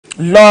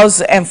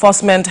laws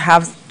enforcement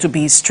have to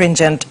be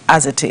stringent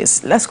as it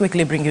is. Let's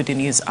quickly bring you the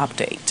news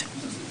update.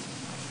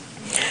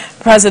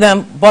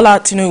 President Bola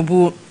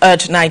Tinubu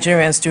urged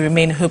Nigerians to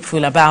remain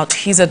hopeful about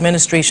his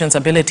administration's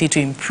ability to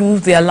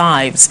improve their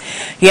lives.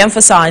 He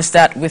emphasized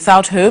that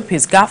without hope,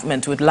 his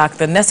government would lack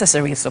the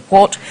necessary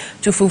support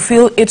to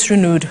fulfill its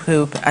renewed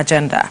hope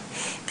agenda.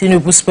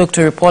 Tinubu spoke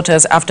to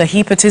reporters after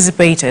he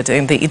participated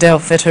in the Eid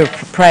al-Fitr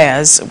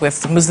prayers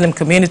with the Muslim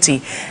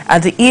community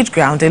at the Eid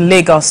ground in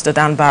Lagos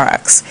Dodan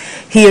Barracks.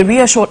 He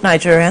reassured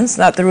Nigerians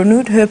that the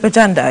renewed hope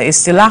agenda is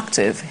still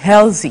active,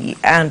 healthy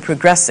and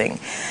progressing,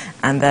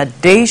 and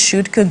that they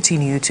should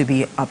continue to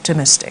be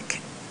optimistic.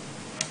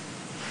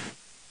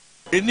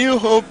 The new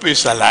hope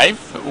is alive,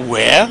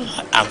 well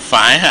and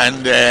fine,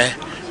 and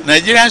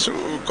Nigerians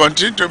will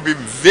continue to be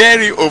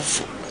very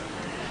hopeful.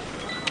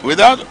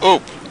 Without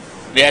hope,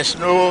 there's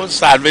no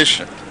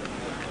salvation.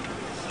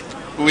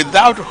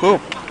 Without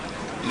hope,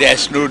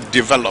 there's no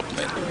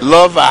development.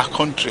 Love our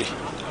country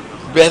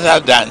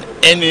better than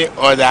any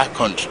other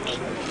country.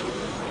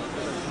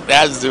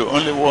 That's the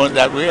only one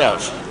that we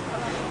have.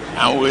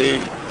 And we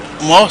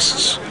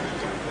must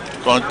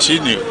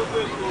continue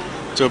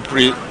to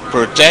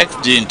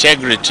protect the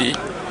integrity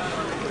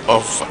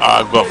of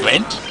our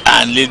government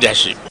and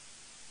leadership.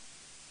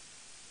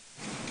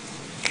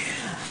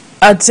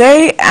 A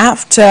day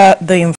after the